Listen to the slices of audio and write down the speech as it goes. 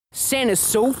Santa's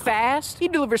so fast, he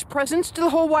delivers presents to the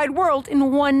whole wide world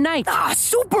in one night.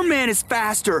 Superman is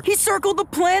faster. He circled the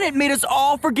planet, made us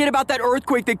all forget about that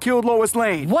earthquake that killed Lois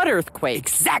Lane. What earthquake?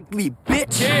 Exactly,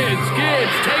 bitch. Kids,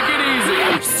 take it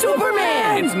easy.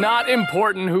 Superman! It's not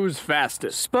important who's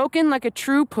fastest. Spoken like a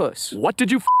true puss. What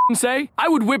did you say? I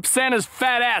would whip Santa's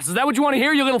fat ass. Is that what you want to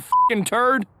hear, you little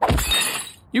turd?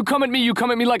 You come at me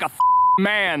like a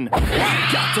man.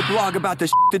 Got to blog about the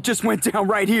that just went down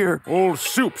right here. Old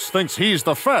Soups thinks he's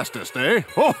the fastest, eh?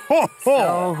 Ho, ho, ho!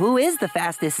 So, who is the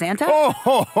fastest, Santa? Ho,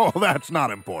 ho, ho! That's not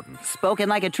important. Spoken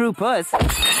like a true puss.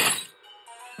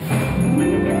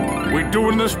 We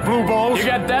doing this, blue balls? You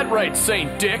got that right,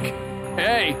 Saint Dick.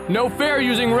 Hey, no fair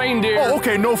using reindeer. Oh,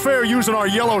 okay, no fair using our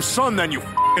yellow sun then, you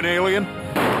f***ing alien.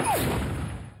 I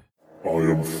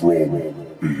am from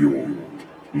beyond.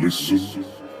 Listen,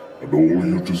 and all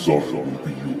you desire will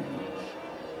be yours.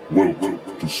 Welcome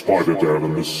to Spider-Dan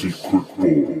and the Secret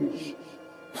Balls.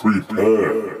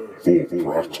 Prepare for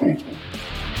battle.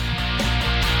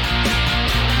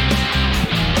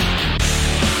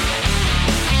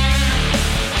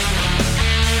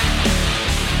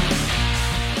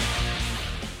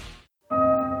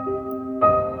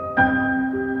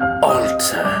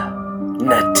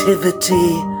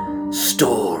 Nativity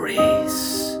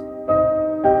Stories.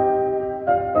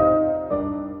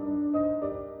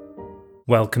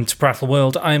 Welcome to Prattle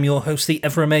World. I am your host, the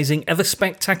ever-amazing,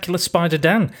 ever-spectacular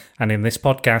Spider-Dan, and in this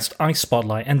podcast, I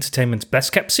spotlight entertainment's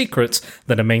best-kept secrets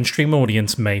that a mainstream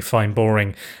audience may find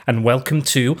boring. And welcome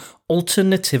to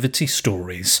Alternativity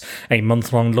Stories, a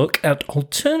month-long look at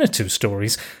alternative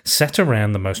stories set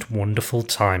around the most wonderful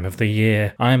time of the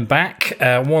year. I am back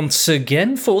once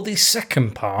again for the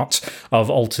second part of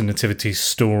Alternativity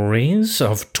Stories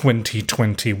of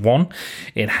 2021.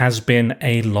 It has been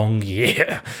a long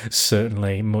year,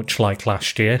 certainly much like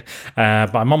last year,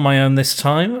 but I'm on my own this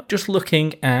time, just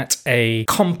looking at a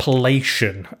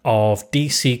compilation of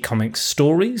DC Comics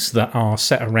stories that are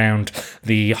set around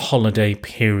the holiday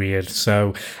period.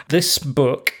 So this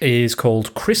book is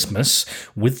called Christmas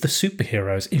with the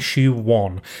Superheroes, issue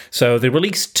 1. So they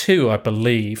released 2, I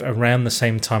believe, around the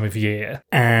same time of year.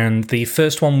 And the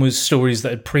first one was stories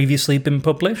that had previously been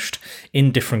published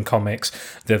in different comics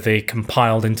that they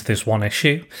compiled into this one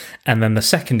issue. And then the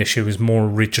second issue was more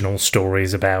original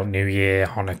stories about New Year,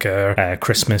 Hanukkah,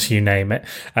 Christmas, you name it.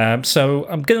 So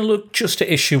I'm going to look just at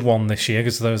issue 1 this year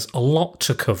because there's a lot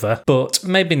to cover. But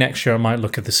maybe next year I might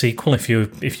look at the sequel if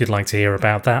you'd like to hear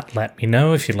about that. Let me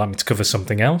know if you'd like me to cover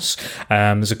something else.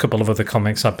 There's a couple of other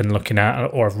comics I've been looking at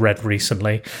or I've read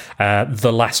recently.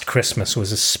 The Last Christmas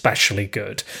was especially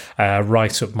good,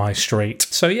 right up my street.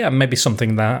 So yeah, maybe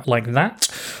something like that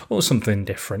or something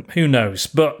different. Who knows?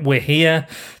 But we're here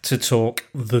to talk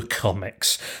the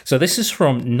comics. So this is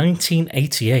from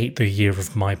 1988, the year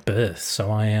of my birth. So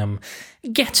I am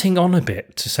getting on a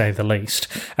bit, to say the least.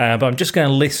 But I'm just going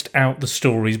to list out the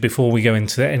stories before we go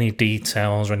into any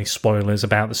details or any spoilers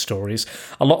about the stories.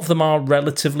 A lot of them are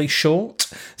relatively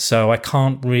short, so I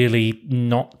can't really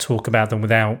not talk about them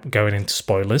without going into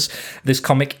spoilers. This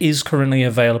comic is currently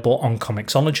available on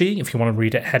Comixology if you want to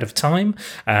read it ahead of time.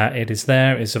 It is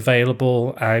there, it's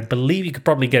available. I believe you could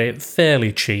probably get it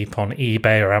fairly cheap on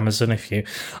eBay or Amazon if you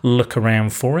look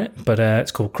around for it. But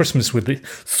it's called Christmas with the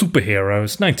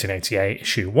Superheroes, 1988.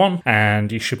 Issue 1,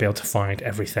 and you should be able to find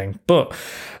everything. But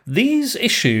these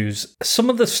issues, some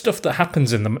of the stuff that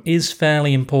happens in them is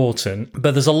fairly important,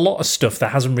 but there's a lot of stuff that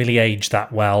hasn't really aged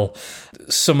that well.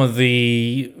 Some of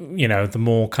the, the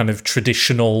more kind of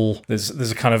traditional,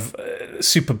 there's a kind of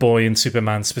Superboy and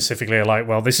Superman specifically are like,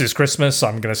 well, this is Christmas,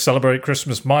 I'm going to celebrate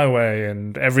Christmas my way,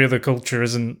 and every other culture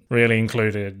isn't really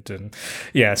included. And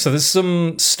yeah, so there's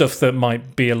some stuff that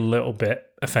might be a little bit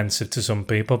offensive to some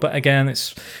people, but again,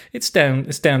 it's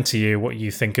down to you what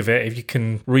you think of it. If you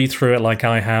can read through it like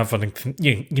I have, and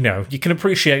you can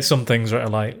appreciate some things that are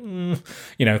like,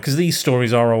 because these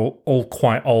stories are all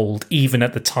quite old, even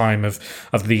at the time of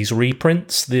these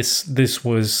reprints. This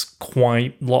was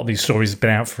quite a lot of these stories have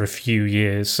been out for a few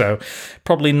years, so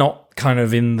probably not kind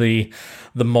of in the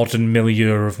modern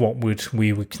milieu of what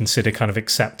we would consider kind of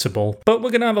acceptable. But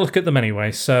we're going to have a look at them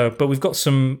anyway. But we've got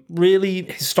some really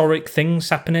historic things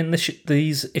happening in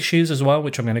these issues as well,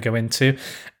 which I'm going to go into.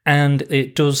 And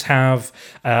it does have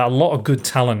a lot of good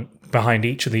talent behind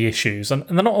each of the issues, and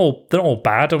they're not all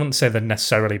bad. I wouldn't say they're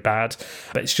necessarily bad,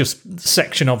 but it's just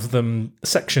sections of them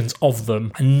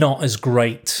are not as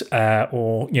great,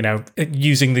 or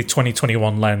using the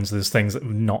 2021 lens, there's things that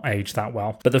have not aged that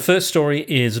well. But the first story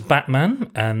is Batman,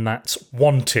 and that's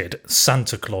Wanted: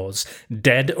 Santa Claus,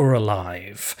 Dead or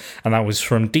Alive, and that was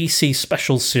from DC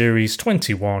Special Series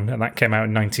 21, and that came out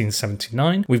in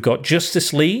 1979. We've got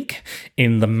Justice League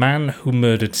in The Man Who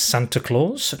Murdered Santa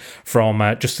Claus from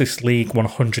Justice League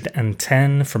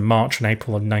 110 from March and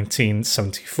April of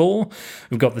 1974.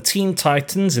 We've got the Teen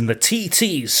Titans in the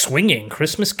TT Swinging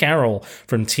Christmas Carol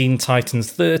from Teen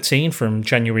Titans 13 from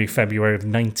January-February of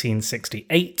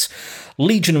 1968.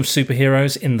 Legion of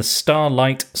Superheroes in the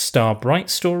Starlight Starbright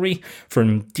story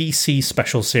from DC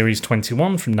Special Series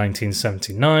 21 from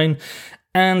 1979.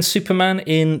 And Superman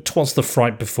in 'Twas the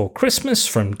Fright Before Christmas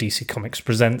from DC Comics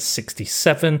Presents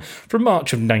 67 from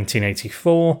March of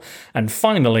 1984. And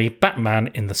finally, Batman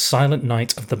in The Silent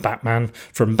Night of the Batman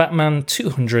from Batman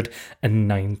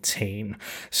 219.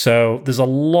 So there's a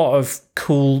lot of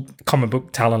cool comic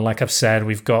book talent, like I've said.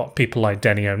 We've got people like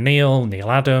Denny O'Neil,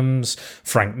 Neil Adams,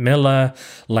 Frank Miller,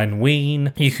 Len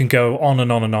Wein. You can go on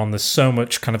and on and on. There's so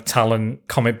much kind of talent,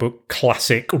 comic book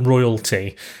classic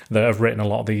royalty that have written a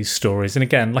lot of these stories. And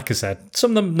again, like I said,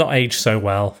 some of them not aged so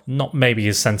well, not maybe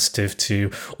as sensitive to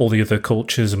all the other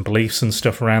cultures and beliefs and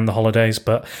stuff around the holidays,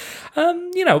 but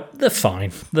they're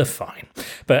fine. They're fine.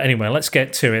 But anyway, let's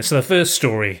get to it. So the first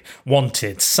story,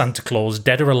 Wanted: Santa Claus,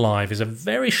 Dead or Alive, is a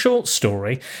very short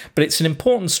story, but it's an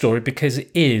important story because it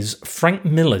is Frank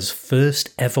Miller's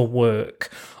first ever work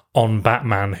on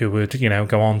Batman, who would,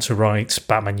 go on to write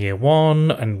Batman Year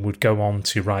One and would go on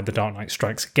to write The Dark Knight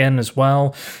Strikes Again as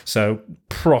well. So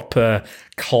proper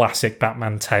classic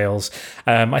Batman tales.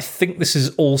 I think this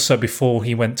is also before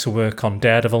he went to work on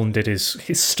Daredevil and did his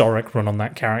historic run on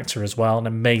that character as well. An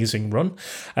amazing run.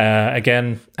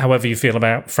 Again, however you feel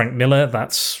about Frank Miller,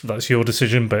 that's your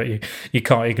decision, but you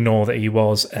can't ignore that he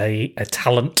was a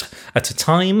talent at a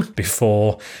time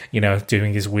before,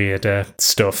 doing his weird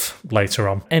stuff later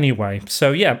on. Anyway,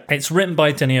 so yeah, it's written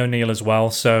by Denny O'Neil as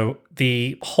well, so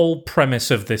the whole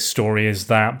premise of this story is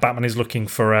that Batman is looking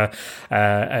for a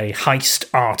heist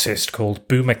artist called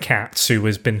Boomer Katz, who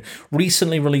has been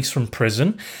recently released from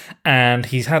prison, and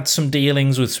he's had some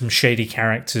dealings with some shady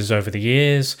characters over the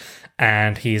years,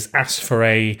 and he's asked for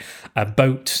a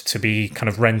boat to be kind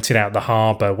of rented out the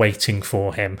harbour waiting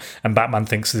for him, and Batman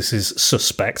thinks this is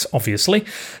suspect, obviously,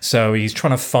 so he's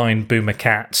trying to find Boomer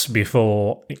Katz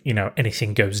before,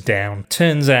 anything goes down.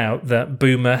 Turns out that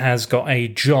Boomer has got a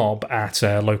job at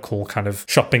a local kind of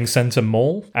shopping centre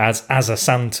mall as a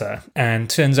Santa,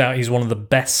 and turns out he's one of the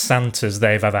best Santas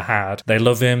they've ever had. They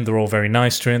love him, they're all very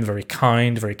nice to him, very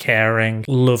kind, very caring,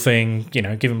 loving,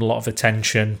 give him a lot of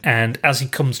attention, and as he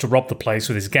comes to rob the place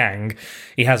with his gang,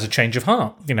 he has a change of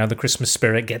heart. The Christmas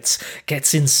spirit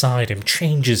gets inside him,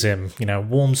 changes him,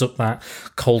 warms up that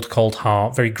cold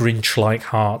heart, very Grinch-like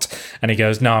heart, and he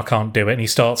goes, no, I can't do it, and he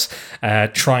starts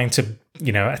trying to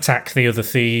attack the other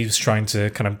thieves, trying to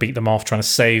kind of beat them off, trying to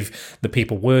save the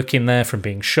people working there from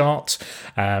being shot.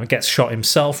 Gets shot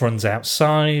himself, runs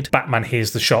outside. Batman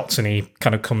hears the shots and he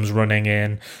kind of comes running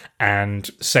in and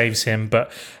saves him,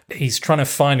 but he's trying to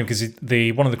find him because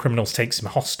one of the criminals takes him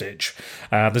hostage.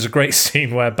 There's a great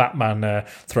scene where Batman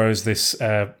throws this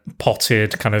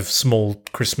potted kind of small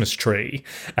Christmas tree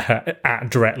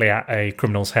directly at a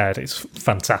criminal's head. It's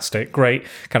fantastic. Great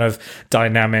kind of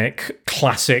dynamic,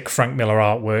 classic Frank Miller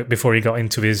artwork before he got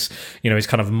into his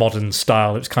kind of modern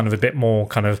style. It was kind of a bit more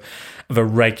kind of a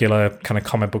regular kind of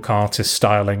comic book artist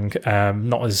styling,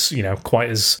 not as quite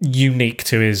as unique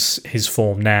to his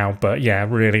form now, but yeah,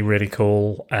 really, really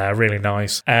cool, really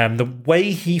nice. The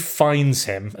way he finds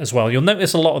him as well, you'll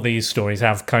notice a lot of these stories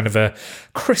have kind of a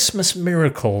Christmas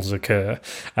miracles occur.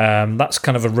 That's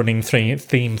kind of a running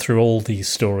theme through all these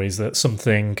stories, that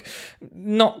something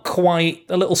not quite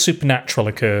a little supernatural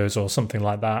occurs or something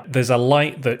like that. There's a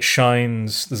light that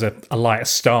shines, there's a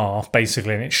star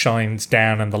basically, and it shines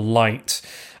down, and the light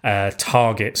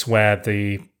targets where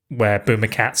Boomer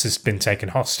Katz has been taken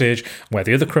hostage, where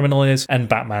the other criminal is, and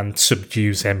Batman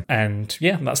subdues him. And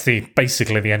yeah, that's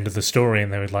basically the end of the story.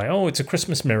 And they were like, oh, it's a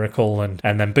Christmas miracle. And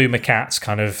then Boomer Katz,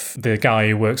 kind of the guy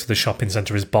who works at the shopping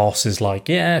centre, his boss, is like,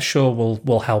 yeah, sure,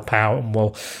 we'll help out,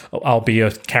 and I'll be a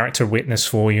character witness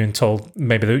for you, and told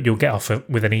maybe that you'll get off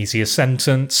with an easier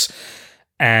sentence.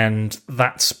 And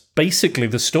that's basically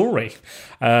the story.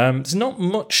 There's not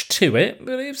much to it,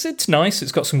 but it's nice.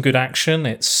 It's got some good action.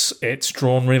 It's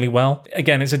drawn really well.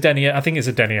 Again, I think it's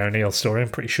a Denny O'Neil story. I'm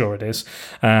pretty sure it is.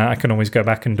 I can always go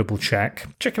back and double check.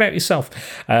 Check it out yourself.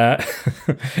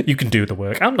 You can do the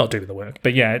work. I'm not doing the work,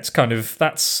 but yeah, it's kind of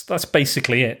that's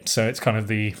basically it. So it's kind of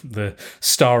the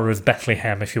Star of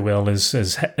Bethlehem, if you will,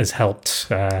 has helped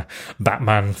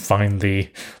Batman find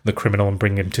the criminal and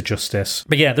bring him to justice.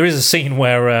 But yeah, there is a scene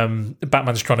where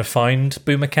Batman's trying to find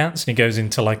Boomer Katz, and he goes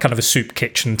into like kind of a soup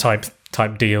kitchen type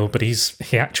deal, but he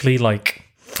actually like,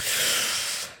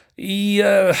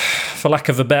 for lack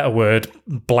of a better word,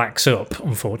 blacks up,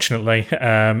 unfortunately,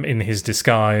 in his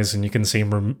disguise, and you can see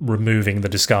him removing the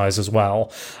disguise as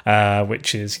well,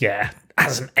 which is,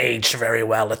 hasn't aged very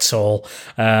well at all.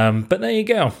 But there you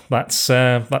go. That's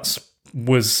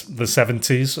was the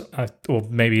 70s or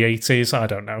maybe 80s, I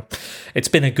don't know. It's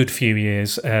been a good few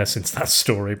years since that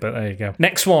story, but there you go.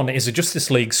 Next one is a Justice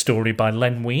League story by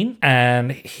Len Wein,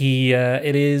 and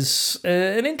it is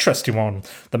an interesting one.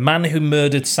 The Man Who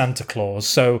Murdered Santa Claus.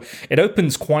 So it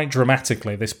opens quite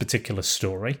dramatically, this particular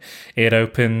story. It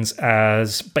opens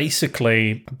as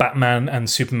basically Batman and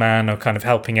Superman are kind of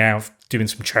helping out, doing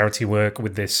some charity work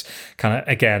with this kind of,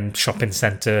 again, shopping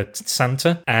centre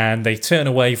Santa, and they turn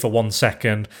away for 1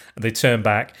 second, they turn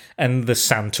back, and the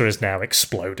Santa has now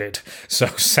exploded. So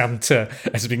Santa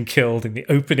has been killed in the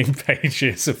opening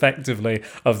pages, effectively,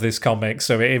 of this comic,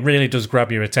 so it really does grab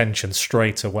your attention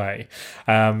straight away.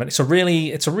 And it's a really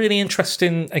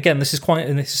interesting, again, this is quite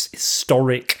an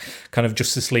historic kind of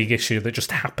Justice League issue that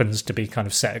just happens to be kind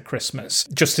of set at Christmas.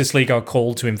 Justice League are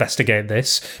called to investigate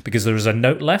this because there is a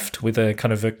note left with a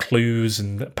kind of a clues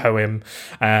and a poem,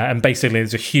 and basically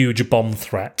there's a huge bomb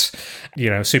threat. You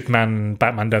know, Superman and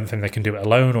Batman don't think they can do it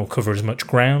alone or cover as much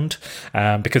ground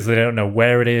because they don't know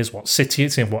where it is, what city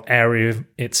it's in, what area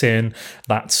it's in.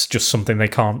 That's just something they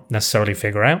can't necessarily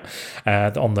figure out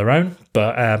on their own.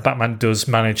 But Batman does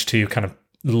manage to kind of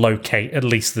locate at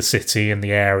least the city and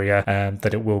the area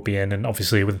that it will be in, and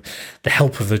obviously with the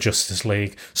help of the Justice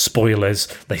League, spoilers,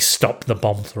 they stop the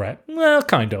bomb threat. Well,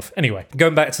 kind of. Anyway,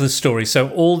 going back to the story, so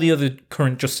all the other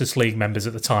current Justice League members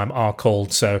at the time are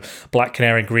called, so Black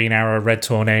Canary, Green Arrow, Red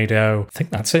Tornado, I think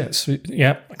that's it. So,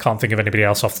 yeah, I can't think of anybody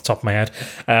else off the top of my head,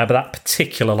 but that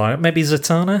particular lineup, maybe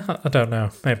Zatanna? I don't know,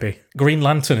 maybe. Green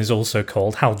Lantern is also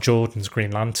called Hal Jordan's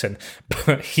Green Lantern,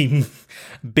 but he,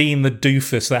 being the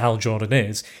doofus that Hal Jordan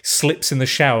is, slips in the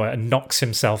shower and knocks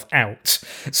himself out.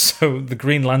 So the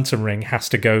Green Lantern ring has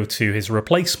to go to his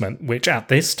replacement, which at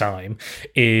this time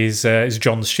is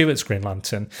John Stewart's Green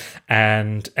Lantern,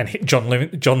 and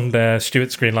John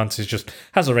Stewart's Green Lantern just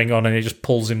has a ring on and he just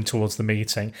pulls him towards the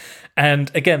meeting. And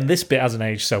again, this bit hasn't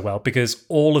aged so well because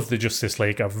all of the Justice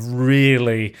League are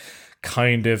really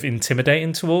kind of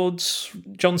intimidating towards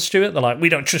John Stewart. They're like, we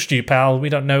don't trust you, pal. We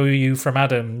don't know you from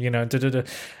Adam,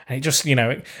 And it just,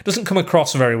 it doesn't come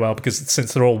across very well because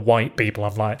since they're all white people,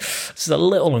 I'm like, this is a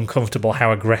little uncomfortable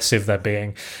how aggressive they're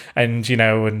being. And,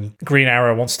 and Green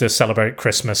Arrow wants to celebrate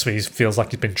Christmas, but he feels like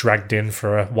he's been dragged in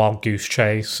for a wild goose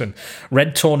chase. And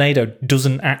Red Tornado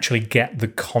doesn't actually get the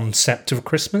concept of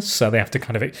Christmas, so they have to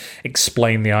kind of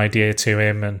explain the idea to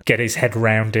him and get his head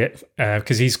around it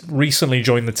because he's recently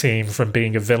joined the team from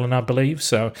being a villain, I believe.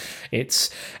 So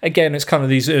it's kind of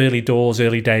these early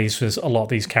days for a lot of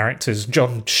these characters.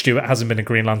 John Stewart hasn't been a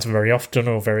Green Lantern very often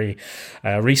or very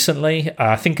recently.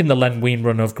 I think in the Len Wein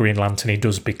run of Green Lantern, he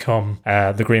does become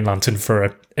the Green Lantern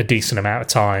for a decent amount of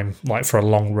time, like for a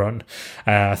long run.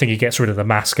 I think he gets rid of the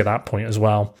mask at that point as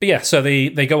well. But yeah, so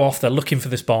they go off, they're looking for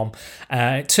this bomb.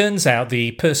 It turns out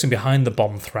the person behind the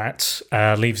bomb threat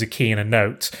leaves a key and a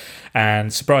note.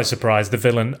 And surprise, surprise, the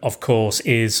villain, of course,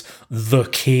 is The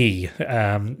Key.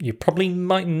 You probably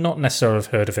might not necessarily have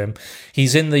heard of him.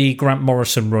 He's in the Grant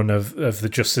Morrison run of the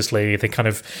Justice League. They kind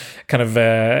of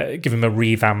give him a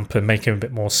revamp and make him a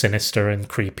bit more sinister and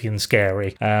creepy and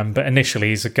scary. But initially,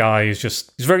 he's a guy he's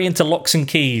very into locks and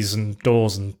keys and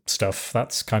doors and stuff.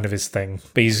 That's kind of his thing.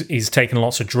 But he's taken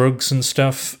lots of drugs and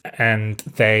stuff, and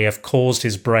they have caused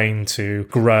his brain to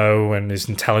grow and his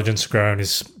intelligence to grow and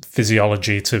his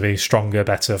physiology to be stronger,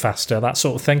 better, faster, that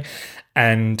sort of thing,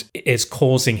 and it's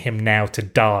causing him now to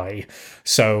die.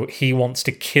 So he wants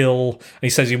to kill. He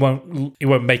says he won't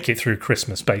make it through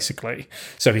Christmas, basically.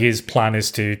 So his plan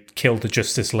is to kill the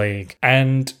Justice League,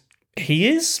 and he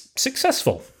is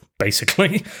successful,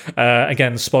 basically.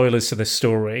 Again, spoilers to this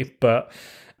story, but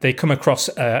they come across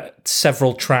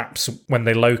several traps when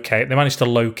they manage to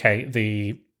locate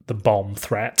the bomb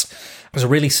threat. There's a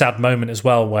really sad moment as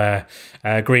well where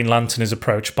Green Lantern is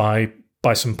approached by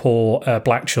by some poor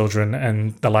black children,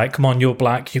 and they're like, come on, you're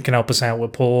black, you can help us out, we're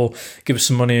poor, give us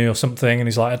some money or something. And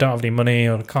he's like, I don't have any money,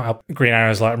 or I can't help. Green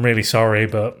Arrow's like, I'm really sorry,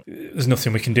 but there's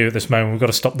nothing we can do at this moment. We've got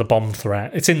to stop the bomb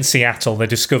threat. It's in Seattle. They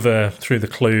discover through the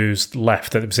clues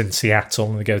left that it was in Seattle,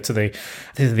 and they go to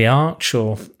the Arch,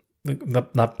 or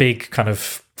that big kind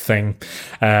of thing,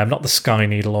 not the Sky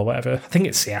Needle or whatever. I think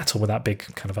it's Seattle with that big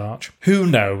kind of arch. Who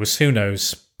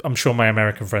knows? I'm sure my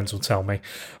American friends will tell me.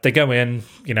 They go in,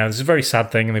 there's a very sad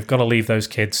thing, and they've got to leave those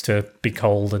kids to be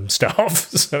cold and starve.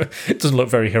 So it doesn't look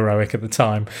very heroic at the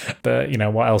time. But,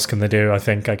 what else can they do, I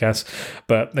guess.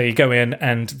 But they go in,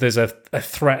 and there's a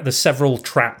threat. There's several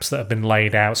traps that have been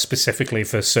laid out specifically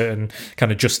for certain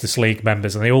kind of Justice League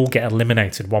members, and they all get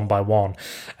eliminated one by one,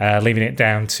 leaving it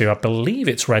down to, I believe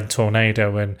it's Red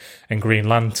Tornado and Green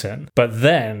Lantern. But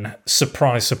then,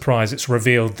 surprise, surprise, it's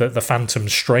revealed that the Phantom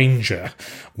Stranger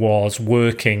was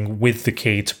working with the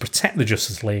Key to protect the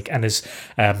Justice League and has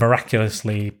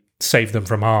miraculously saved them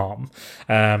from harm.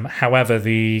 However,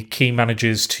 the Key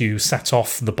manages to set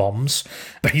off the bombs.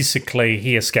 Basically,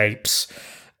 he escapes.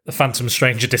 The Phantom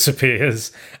Stranger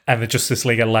disappears, and the Justice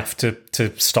League are left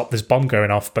to stop this bomb going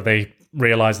off, but they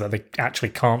realise that they actually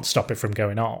can't stop it from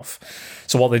going off.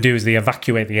 So what they do is they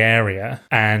evacuate the area,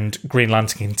 and Green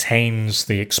Lantern contains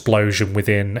the explosion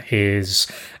within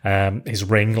his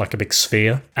ring, like a big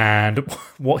sphere. And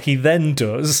what he then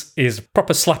does is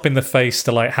proper slap in the face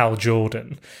to like Hal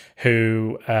Jordan,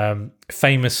 who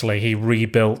famously he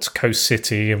rebuilt Coast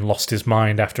City and lost his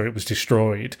mind after it was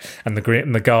destroyed. And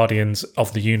the Guardians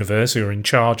of the Universe, who are in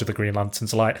charge of the Green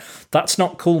Lanterns, are like, that's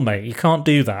not cool, mate. You can't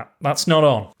do that. That's not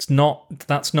on.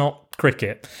 That's not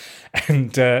cricket.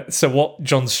 And so what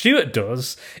John Stewart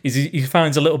does is he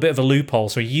finds a little bit of a loophole.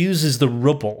 So he uses the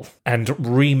rubble and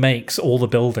remakes all the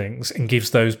buildings and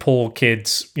gives those poor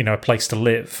kids, a place to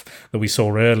live that we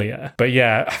saw earlier. But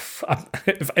yeah,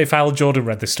 if Hal Jordan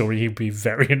read this story, he'd be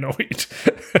very annoyed.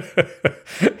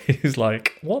 He's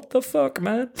like, what the fuck,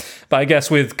 man? But I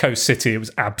guess with Coast City, it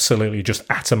was absolutely just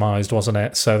atomized, wasn't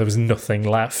it? So there was nothing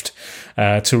left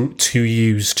to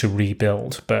use to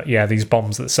rebuild. But yeah, these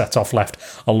bombs that set off left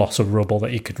a lot of rubble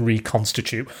that you could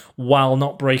reconstitute while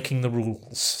not breaking the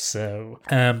rules. So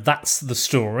that's the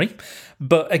story.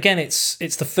 But again, it's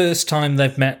the first time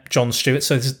they've met John Stewart,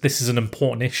 so this is an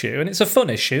important issue, and it's a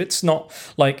fun issue. It's not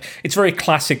like, it's very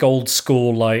classic old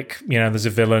school, like, there's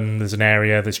a villain, there's an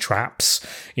area, there's traps.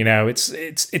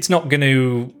 It's not going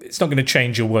to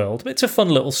change your world, but it's a fun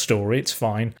little story. It's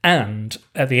fine. And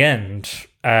at the end,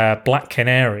 Black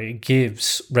Canary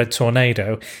gives Red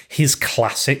Tornado his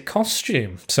classic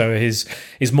costume. So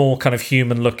he's more kind of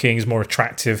human looking, he's more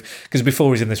attractive, because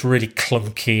before he's in this really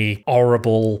clunky,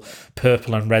 horrible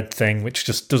purple and red thing, which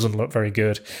just doesn't look very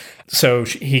good. So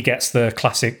he gets the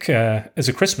classic, as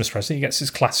a Christmas present, he gets his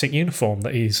classic uniform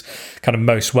that he's kind of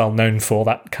most well known for,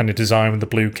 that kind of design with the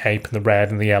blue cape and the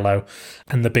red and the yellow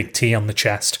and the big T on the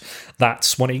chest.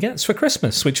 That's what he gets for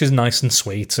Christmas, which is nice and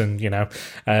sweet, and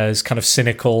as kind of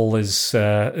cynical as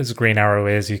Green Arrow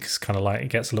is, he's kind of like, he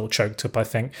gets a little choked up, I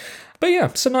think. But yeah,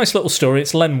 it's a nice little story.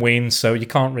 It's Len Wein, so you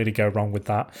can't really go wrong with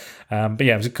that. But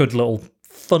yeah, it was a good little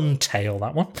fun tale,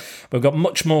 that one. We've got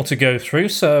much more to go through,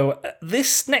 so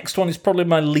this next one is probably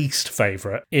my least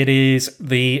favourite. It is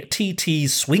the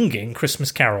TT's Swinging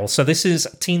Christmas Carol. So this is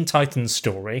Teen Titans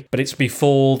story, but it's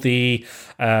before the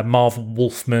Marv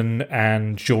Wolfman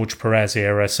and George Perez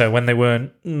era, so when they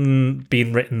weren't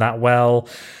being written that well.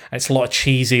 It's a lot of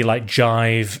cheesy, like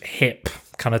jive, hip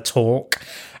kind of talk.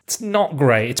 It's not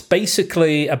great. It's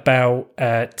basically about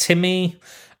Timmy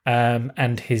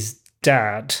and his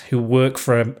dad, who work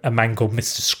for a man called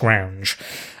Mr. Scrouge.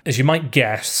 As you might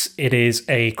guess, it is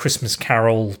a Christmas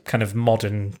Carol kind of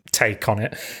modern take on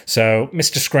it. So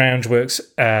Mr. Scrouge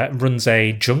runs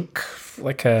a junk,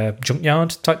 like a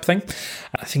junkyard type thing.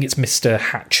 I think it's Mr.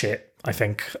 Hatchet, I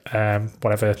think,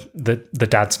 whatever the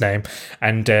dad's name.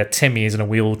 And Timmy is in a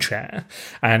wheelchair,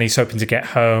 and he's hoping to get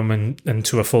home and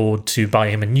to afford to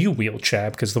buy him a new wheelchair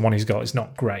because the one he's got is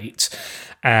not great.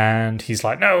 And he's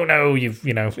like, no,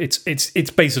 it's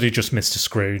basically just Mr.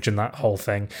 Scrooge and that whole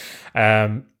thing.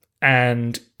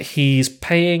 And he's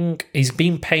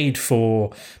being paid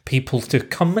for people to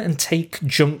come and take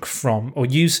junk from, or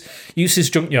use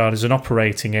his junkyard as an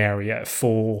operating area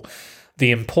for the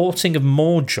importing of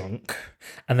more junk.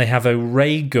 And they have a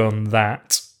ray gun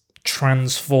that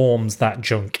transforms that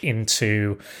junk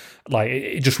into Like,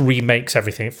 it just remakes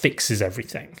everything. It fixes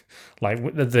everything, like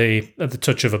at the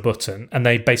touch of a button. And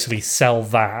they basically sell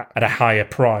that at a higher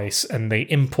price, and they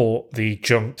import the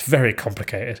junk. It's very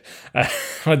complicated.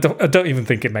 I don't even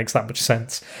think it makes that much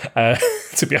sense,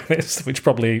 to be honest, which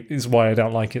probably is why I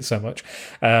don't like it so much.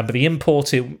 But the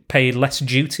import, it paid less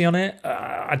duty on it.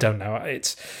 I don't know.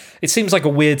 It seems like a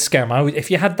weird scam.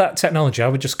 If you had that technology, I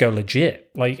would just go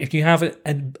legit. Like, if you have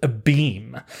a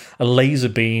beam, a laser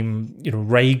beam,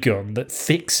 ray gun that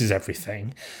fixes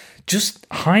everything, just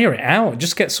hire it out.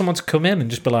 Just get someone to come in and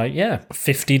just be like, yeah,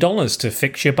 $50 to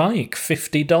fix your bike,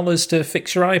 $50 to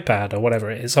fix your iPad, or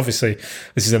whatever it is. Obviously,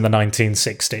 this is in the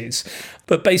 1960s.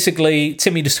 But basically,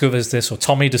 Tommy discovers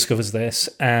this,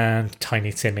 and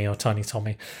Tiny Timmy or Tiny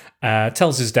Tommy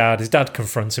tells his dad. His dad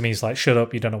confronts him. He's like, shut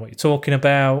up, you don't know what you're talking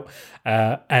about.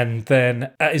 And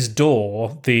then at his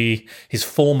door, his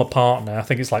former partner, I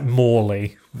think it's like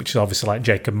Morley, which is obviously like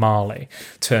Jacob Marley,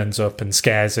 turns up and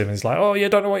scares him. He's like, oh, you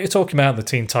don't know what you're talking about. The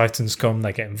Teen Titans come,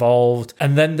 they get involved.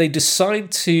 And then they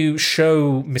decide to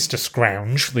show Mr.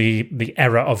 Scrounge the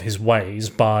error of his ways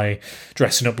by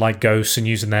dressing up like ghosts and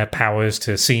using their powers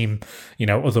to seem,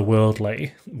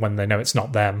 otherworldly when they know it's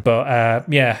not them. But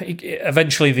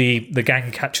eventually the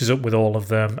gang catches up with all of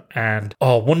them. And,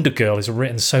 Wonder Girl is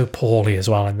written so poorly as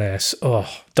well in this.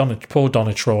 Poor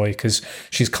Donna Troy, because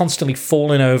she's constantly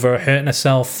falling over, hurting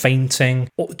herself, fainting.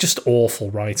 Just awful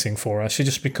writing for her. She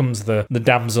just becomes the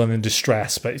damsel in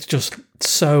distress, but it's just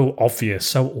so obvious,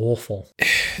 so awful.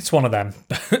 It's one of them.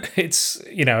 It's,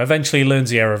 eventually he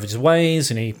learns the error of his ways,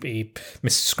 and he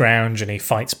misses Scrounge, and he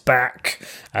fights back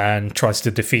and tries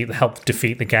to help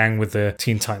defeat the gang with the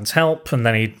Teen Titans' help. And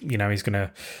then he's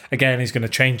gonna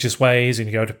change his ways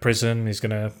and go to prison.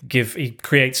 He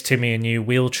creates Timmy a new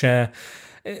wheelchair.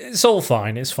 It's all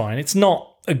fine. It's fine. It's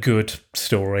not a good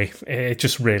story. It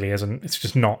just really isn't. It's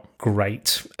just not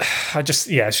great.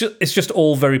 It's just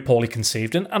all very poorly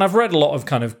conceived. And I've read a lot of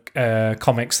kind of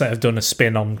comics that have done a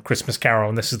spin on Christmas Carol,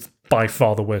 and this is by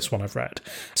far the worst one I've read.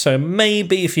 So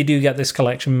maybe if you do get this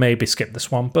collection, maybe skip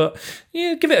this one. But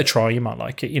yeah, give it a try. You might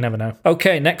like it. You never know.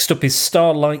 Okay, next up is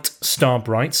Starlight,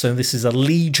 Starbright. So this is a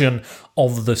Legion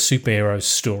of the Superheroes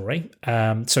story.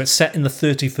 So it's set in the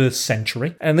 31st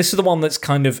century. And this is the one that's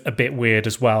kind of a bit weird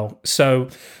as well. So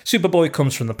Superboy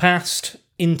comes from the past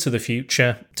into the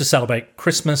future to celebrate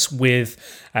Christmas with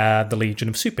the Legion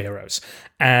of Superheroes.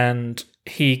 And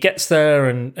he gets there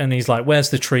and he's like, where's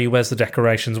the tree? Where's the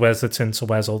decorations? Where's the tinsel?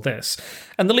 Where's all this?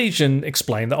 And the Legion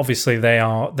explain that obviously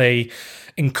they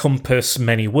encompass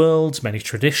many worlds, many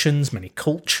traditions, many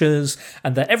cultures,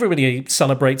 and that everybody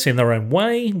celebrates in their own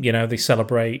way. They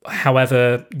celebrate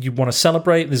however you want to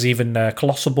celebrate. There's even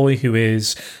Colossal Boy, who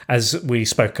is, as we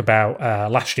spoke about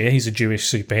last year, he's a Jewish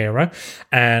superhero,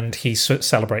 and he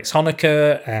celebrates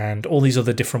Hanukkah and all these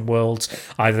other different worlds.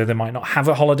 Either they might not have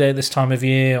a holiday at this time of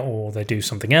year, or they do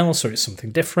something else, or it's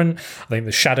something different. I think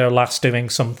the Shadow Lass doing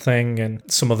something and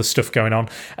some other stuff going on.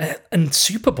 And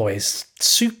Superboy is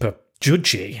super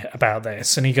judgy about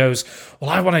this, and he goes,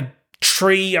 well, I want a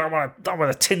tree, I want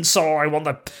a tinsel, I want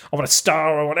a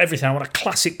star, I want everything, I want a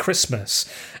classic Christmas,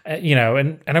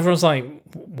 and everyone's like,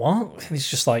 what? And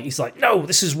he's like, no,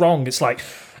 this is wrong.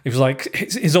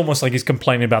 It's almost like he's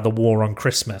complaining about the war on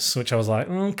Christmas, which I was like,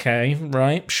 okay,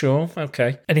 right, sure,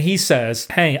 okay. And he says,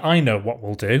 hey, I know what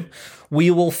we'll do. We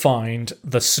will find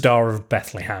the Star of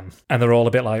Bethlehem. And they're all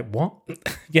a bit like, what?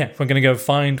 Yeah, we're going to go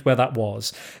find where that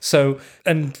was. So,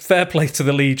 and fair play to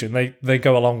the Legion, they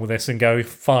go along with this and go,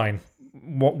 fine.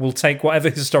 We'll take whatever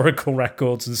historical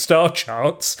records and star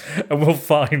charts and we'll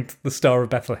find the Star of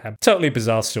Bethlehem. Totally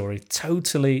bizarre story.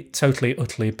 Totally,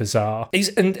 utterly bizarre.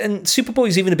 And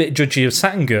Superboy's even a bit judgy of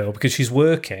Saturn Girl because she's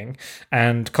working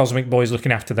and Cosmic Boy's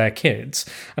looking after their kids.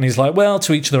 And he's like, well,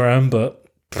 to each their own, but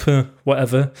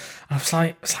whatever. And I was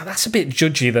like, that's a bit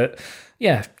judgy that,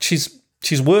 yeah, she's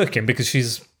working because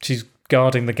she's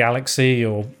guarding the galaxy,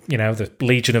 or the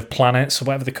Legion of Planets, or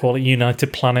whatever they call it,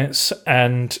 United Planets,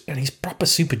 and he's proper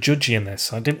super judgy in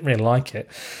this. I didn't really like it,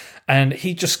 and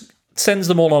he just sends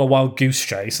them all on a wild goose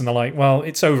chase, and they're like, well,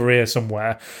 it's over here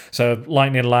somewhere. So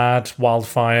Lightning Lad,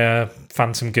 Wildfire,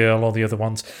 Phantom Girl, all the other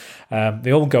ones,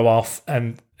 they all go off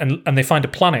and they find a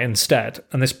planet instead,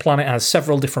 and this planet has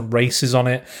several different races on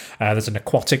it. There's an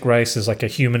aquatic race, there's like a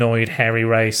humanoid hairy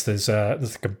race, there's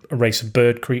like a race of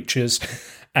bird creatures,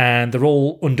 and they're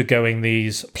all undergoing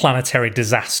these planetary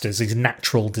disasters, these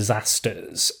natural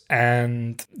disasters.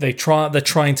 and they're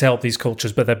trying to help these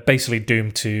cultures, but they're basically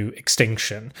doomed to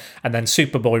extinction. And then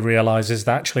Superboy realizes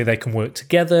that actually they can work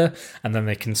together, and then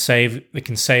they can save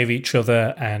each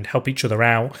other and help each other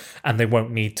out, and they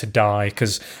won't need to die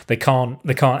because they can't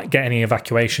get any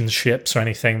evacuation ships or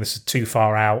anything. This is too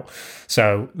far out.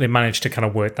 So they managed to kind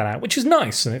of work that out, which is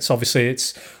nice. And it's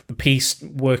the peace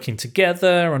working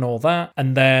together and all that.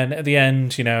 And then at the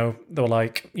end, they were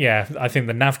like, yeah, I think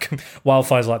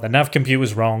Wildfire's like, the nav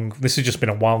computer's wrong. This has just been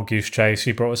a wild goose chase.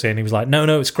 He brought us in. He was like,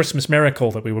 no, it's Christmas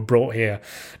miracle that we were brought here.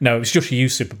 No, it was just you,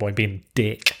 Superboy, being a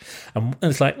dick. And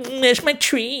it's like, where's my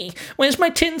tree? Where's my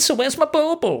tinsel? Where's my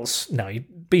baubles? No, you're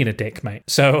being a dick, mate.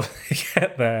 So they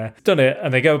get there, done it,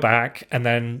 and they go back, and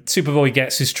then Superboy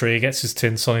gets his tree, gets his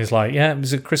tinsel, and he's like, yeah, it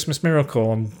was a Christmas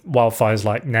miracle. And Wildfire's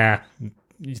like, nah,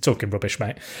 you're talking rubbish,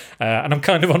 mate. And I'm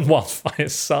kind of on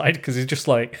Wildfire's side because he's just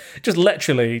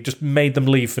literally made them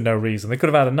leave for no reason. They could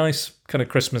have had a nice kind of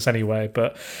Christmas anyway,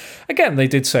 but again, they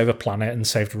did save a planet and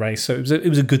saved a race, so it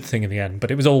was a good thing in the end.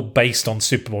 But it was all based on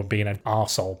Superboy being an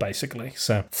arsehole, basically.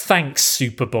 So thanks,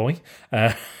 Superboy.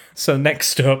 So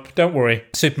next up, don't worry,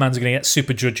 Superman's going to get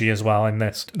super judgy as well in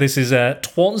this. This is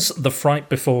 'Twas the Fright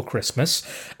Before Christmas,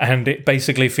 and it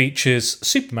basically features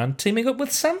Superman teaming up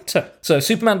with Santa. So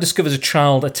Superman discovers a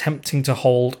child attempting to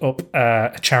hold up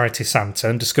a charity Santa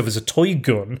and discovers a toy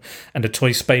gun and a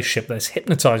toy spaceship that's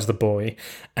hypnotized the boy,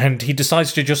 and he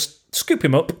decides to just scoop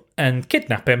him up and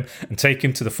kidnap him and take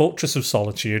him to the Fortress of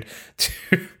Solitude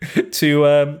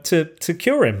to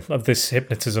cure him of this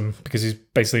hypnotism, because he's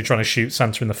basically trying to shoot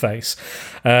Santa in the face.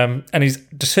 And he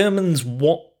determines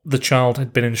what the child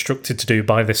had been instructed to do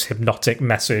by this hypnotic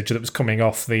message that was coming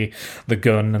off the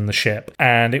gun and the ship.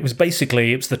 And it was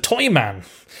the Toyman,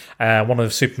 one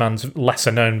of Superman's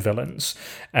lesser-known villains.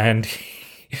 And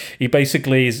he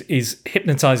basically is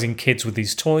hypnotizing kids with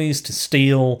these toys to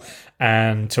steal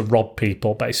and to rob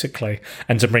people, basically,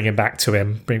 and to bring back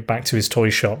to his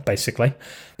toy shop, basically.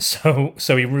 So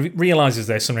he realizes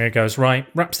this, and he goes, right,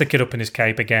 wraps the kid up in his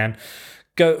cape again,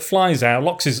 flies out,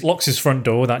 locks his front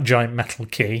door with that giant metal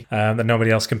key that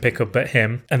nobody else can pick up but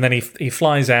him, and then he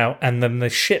flies out, and then the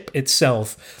ship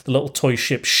itself, the little toy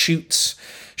ship, shoots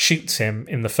him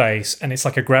in the face, and it's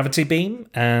like a gravity beam,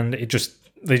 and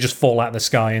they just fall out of the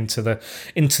sky into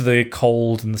the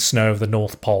cold and the snow of the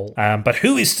North Pole. But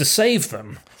who is to save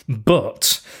them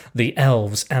but the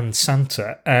elves and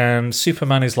Santa? And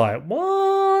Superman is like,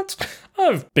 what?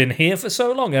 I've been here for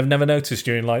so long, I've never noticed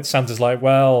you. And like Santa's like,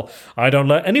 well, I don't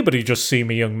let anybody just see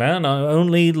me, young man. I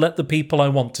only let the people I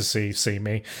want to see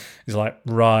me. He's like,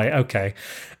 right, okay.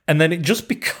 And then it just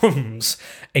becomes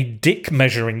a dick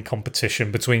measuring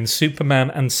competition between Superman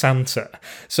and Santa.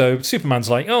 So Superman's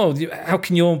like, oh, how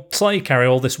can your sleigh carry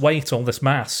all this weight, all this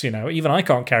mass? Even I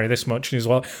can't carry this much. And he's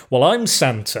like, well, I'm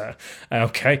Santa.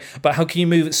 Okay, but how can you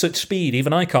move at such speed?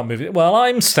 Even I can't move it. Well,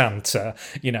 I'm Santa.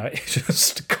 It's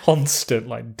just constant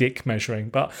like dick measuring.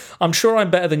 But I'm sure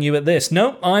I'm better than you at this.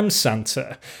 No, I'm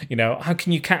Santa. How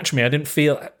can you catch me? I didn't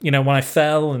feel, when I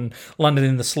fell and landed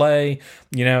in the sleigh,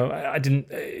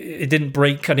 it didn't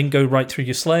break. I didn't go right through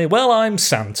your sleigh. Well, I'm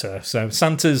Santa. So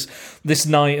Santa's, this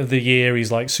night of the year,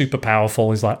 he's like super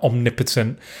powerful. He's like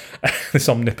omnipotent, this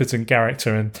omnipotent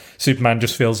character. And Superman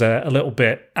just feels a little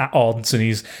bit at odds. And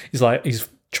he's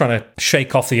trying to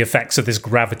shake off the effects of this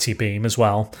gravity beam as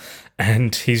well.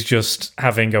 And he's just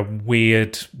having a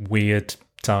weird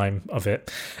time of it.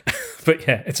 But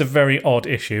yeah, it's a very odd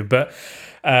issue. But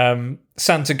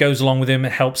Santa goes along with him,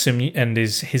 helps him, and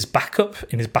is his backup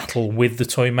in his battle with the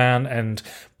Toyman. And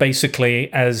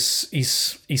basically, as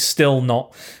he's still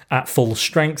not at full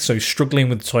strength, so he's struggling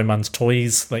with the Toyman's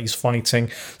toys that he's fighting.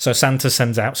 So Santa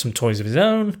sends out some toys of his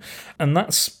own, and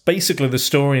that's basically the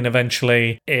story. And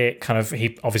eventually,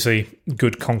 he obviously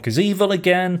good conquers evil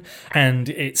again, and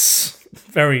it's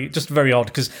very odd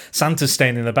because Santa's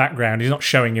staying in the background. He's not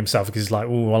showing himself because he's like,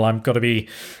 oh well, I'm got to be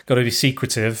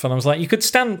secretive. And I was like, you could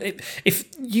stand if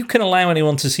you can allow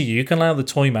anyone to see you, you can allow the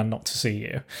Toyman not to see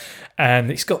you. And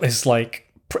he's got this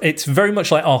like, it's very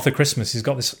much like Arthur Christmas. He's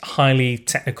got this highly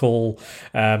technical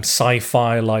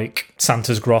sci-fi like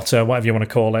Santa's grotto, whatever you want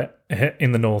to call it,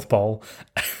 in the North Pole.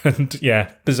 And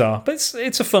yeah, bizarre, but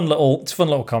it's a fun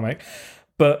little comic.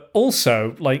 But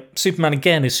also, like, Superman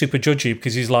again is super judgy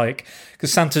because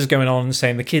because Santa's going on and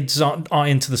saying the kids aren't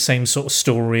into the same sort of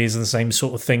stories and the same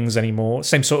sort of things anymore.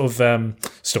 Same sort of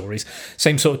stories,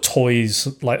 same sort of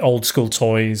toys, like old school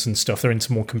toys and stuff. They're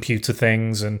into more computer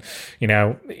things and,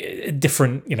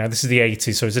 different, this is the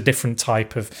 80s, so it's a different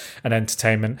type of an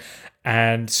entertainment.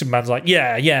 And Superman's like,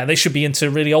 yeah, they should be into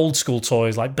really old school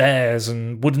toys like bears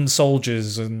and wooden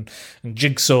soldiers and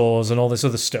jigsaws and all this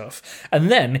other stuff.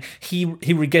 And then he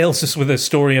regales us with a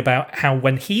story about how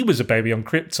when he was a baby on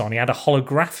Krypton, he had a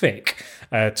holographic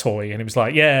toy, and he was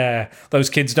like, yeah, those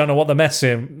kids don't know what they're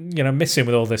missing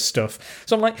with all this stuff.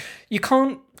 So I'm like, you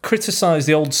can't criticize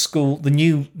the old school, the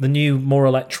new more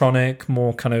electronic,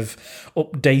 more kind of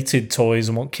updated toys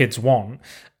and what kids want,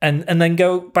 and then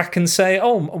go back and say,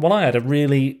 oh, well, I had a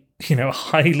really,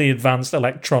 highly advanced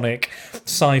electronic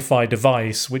sci-fi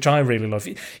device, which I really love.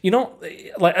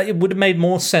 Like, it would have made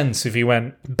more sense if he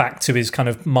went back to his kind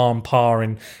of ma and pa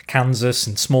in Kansas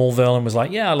and Smallville and was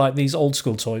like, yeah, I like these old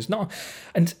school toys. No,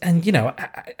 and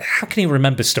how can he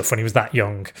remember stuff when he was that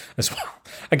young as well?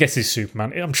 I guess he's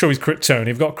Superman. I'm sure he's Kryptonian.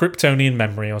 He's got Kryptonian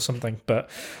memory or something. But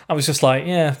I was just like,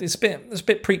 yeah, it's a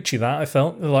bit preachy, that, I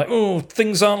felt. Like, oh,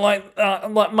 things aren't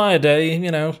like my day,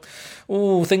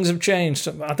 Oh, things have changed.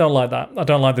 I don't like that. I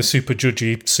don't like the super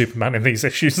judgy Superman in these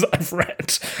issues that I've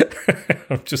read.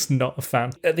 I'm just not a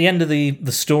fan. At the end of the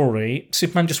story,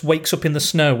 Superman just wakes up in the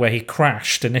snow where he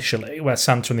crashed initially, where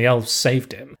Santa and the elves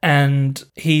saved him. And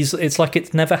it's like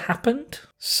it's never happened.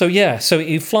 So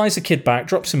he flies the kid back,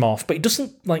 drops him off, but he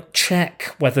doesn't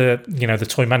check whether, the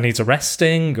toy man needs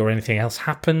arresting or anything else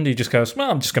happened. He just goes, well,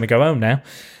 I'm just going to go home now.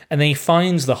 And then he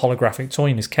finds the holographic toy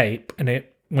in his cape, and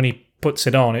when he puts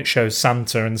it on, it shows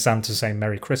Santa, and Santa saying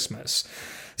Merry Christmas.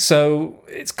 So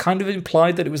it's kind of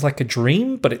implied that it was like a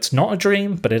dream, but it's not a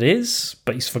dream, but it is.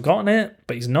 But he's forgotten it,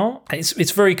 but he's not.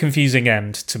 It's a very confusing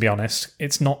end, to be honest.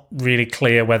 It's not really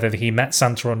clear whether he met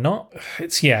Santa or not.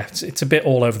 It's a bit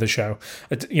all over the show.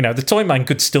 The toy man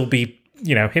could still be,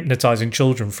 hypnotizing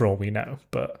children for all we know,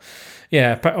 but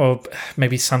yeah, or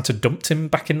maybe Santa dumped him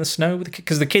back in the snow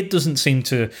because the kid doesn't seem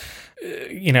to.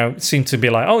 Seem to be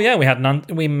like, oh yeah,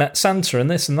 we met Santa and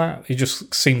this and that. He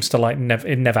just seems to it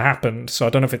never happened. So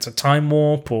I don't know if it's a time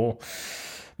warp or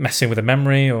messing with a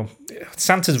memory, or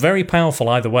Santa's very powerful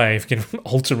either way if you can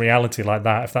alter reality like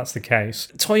that, if that's the case.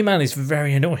 Toyman is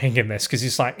very annoying in this because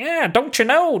he's like, yeah, don't you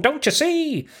know, don't you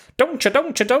see, don't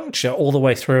you, all the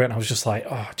way through it. And I was just like,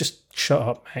 oh, just shut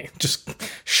up, mate, just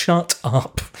shut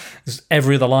up.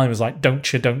 Every other line was like,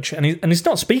 don't you, and he's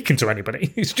not speaking to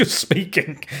anybody, he's just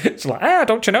speaking. It's like,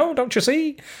 don't you know, don't you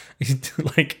see.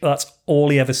 That's all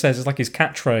he ever says. It's like his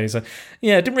catchphrase. And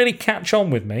yeah, it didn't really catch on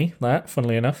with me, that,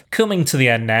 funnily enough. Coming to the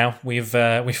end now, we've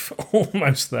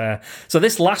almost there. So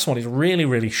this last one is really,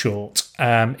 really short.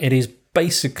 It is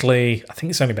basically, I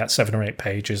think it's only about 7 or 8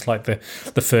 pages, like the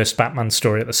first Batman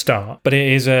story at the start. But it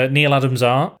is Neil Adams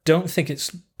art. Don't think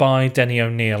it's by Denny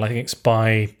O'Neil. I think it's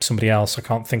by somebody else. I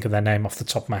can't think of their name off the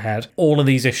top of my head. All of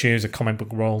these issues are comic book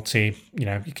royalty.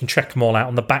 You can check them all out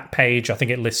on the back page. I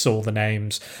think it lists all the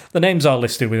names. The names are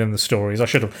listed within the stories. I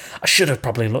should have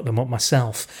probably looked them up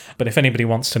myself. But if anybody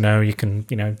wants to know, you can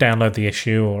download the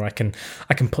issue, or I can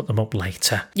put them up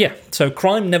later. Yeah. So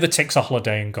crime never takes a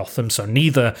holiday in Gotham. So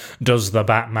neither does the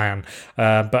Batman.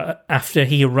 But after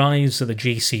he arrives at the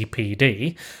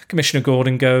GCPD, Commissioner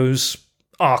Gordon goes,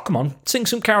 oh, come on, sing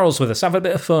some carols with us, have a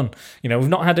bit of fun. We've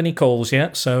not had any calls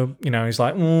yet, so, he's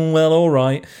like, well, all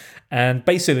right. And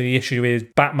basically the issue is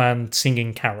Batman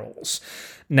singing carols.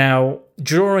 Now,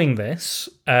 during this,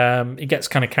 he gets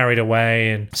kind of carried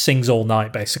away and sings all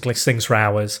night, basically, sings for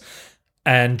hours.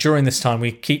 And during this time,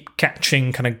 we keep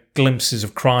catching kind of glimpses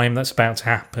of crime that's about to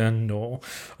happen, or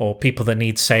people that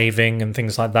need saving and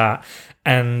things like that.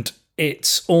 And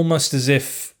it's almost as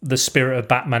if the spirit of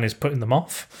Batman is putting them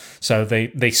off. So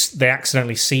they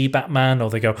accidentally see Batman,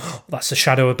 or they go, oh, that's the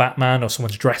shadow of Batman, or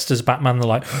someone's dressed as Batman. They're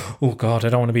like, oh God, I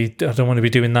don't want to be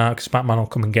doing that because Batman will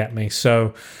come and get me.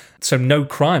 So no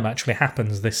crime actually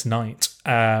happens this night.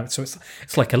 So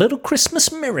it's like a little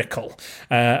Christmas miracle.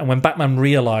 And when Batman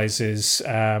realizes,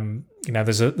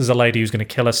 there's a lady who's going to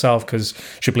kill herself because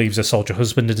she believes her soldier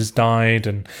husband has died,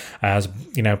 and as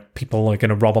people are going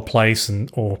to rob a place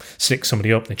or stick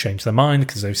somebody up, they change their mind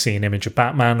because they've seen an image of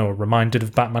Batman or reminded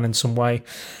of Batman in some way,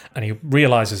 and he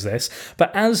realizes this.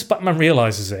 But as Batman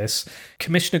realizes this,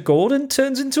 Commissioner Gordon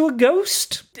turns into a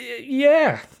ghost.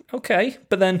 Yeah, okay,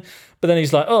 but then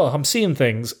he's like, oh, I'm seeing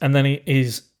things, and then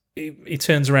he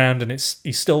turns around and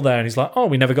he's still there, and he's like, oh,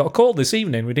 we never got a call this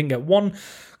evening. We didn't get one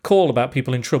call about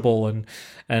people in trouble, and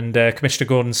Commissioner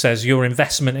Gordon says your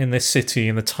investment in this city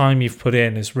and the time you've put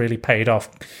in has really paid off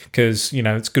because, you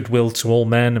know, it's goodwill to all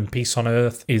men and peace on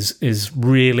earth is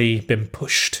really been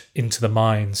pushed into the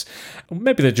mines.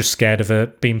 Maybe they're just scared of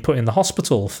it being put in the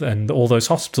hospital and all those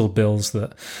hospital bills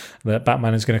that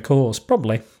Batman is going to cause.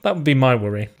 Probably. That would be my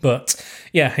worry. But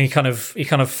yeah, he kind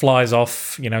of flies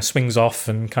off, you know, swings off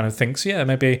and kind of thinks, yeah,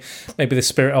 maybe the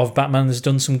spirit of Batman has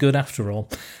done some good after all.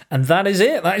 And that is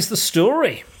it. That is the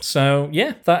story. So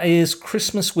yeah, that is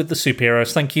Christmas with the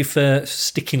Superheroes. Thank you for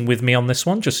sticking with me on this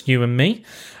one, just you and me.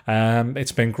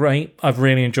 It's been great. I've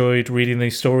really enjoyed reading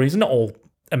these stories. Not all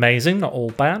amazing, not all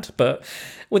bad, but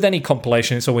with any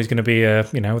compilation, it's always going to be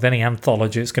with any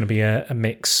anthology, it's going to be a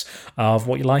mix of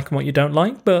what you like and what you don't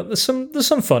like. But there's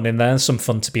some fun in there, there's some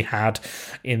fun to be had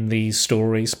in these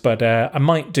stories. But I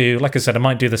might do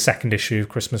the second issue of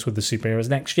Christmas with the Superheroes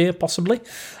next year, possibly,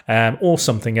 or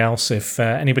something else. If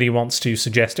anybody wants to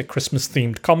suggest a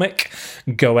Christmas-themed comic,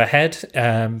 go ahead,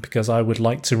 because I would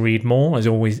like to read more, as I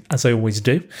always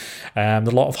do. There's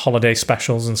a lot of holiday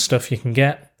specials and stuff you can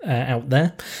get out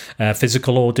there,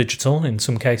 physical or digital in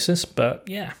some cases, but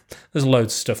yeah, there's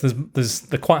loads of stuff.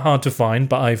 They're quite hard to find,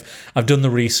 but I've done the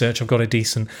research. I've got a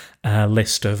decent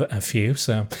list of a few,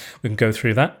 so we can go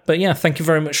through that. But yeah, thank you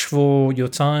very much for your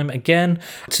time again.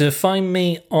 To find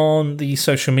me on the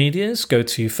social medias, go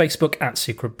to Facebook at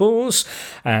Secret Boars,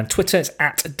 and Twitter is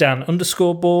at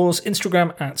Dan_Boars,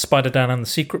 Instagram at SpiderDan and the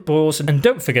Secret Boars, and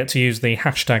don't forget to use the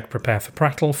hashtag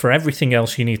 #PrepareForPrattle for everything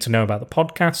else you need to know about the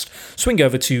podcast. Swing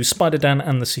over to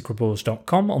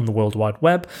SpiderDanandthesecretboars.com on the World Wide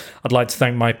Web. I'd like to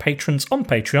thank my patrons on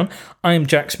Patreon. I am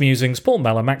Jack's Musings, Paul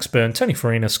Mellor, Max Byrne, Tony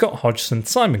Farina, Scott Hodgson,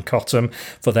 Simon Cottam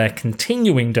for their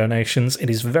continuing donations. It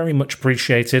is very much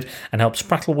appreciated and helps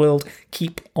Prattle World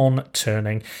keep on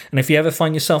turning. And if you ever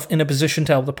find yourself in a position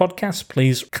to help the podcast,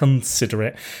 please consider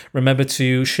it. Remember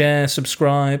to share,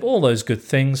 subscribe, all those good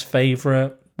things,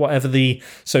 favourite, whatever the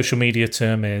social media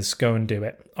term is, go and do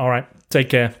it. All right, take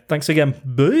care. Thanks again.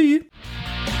 Bye.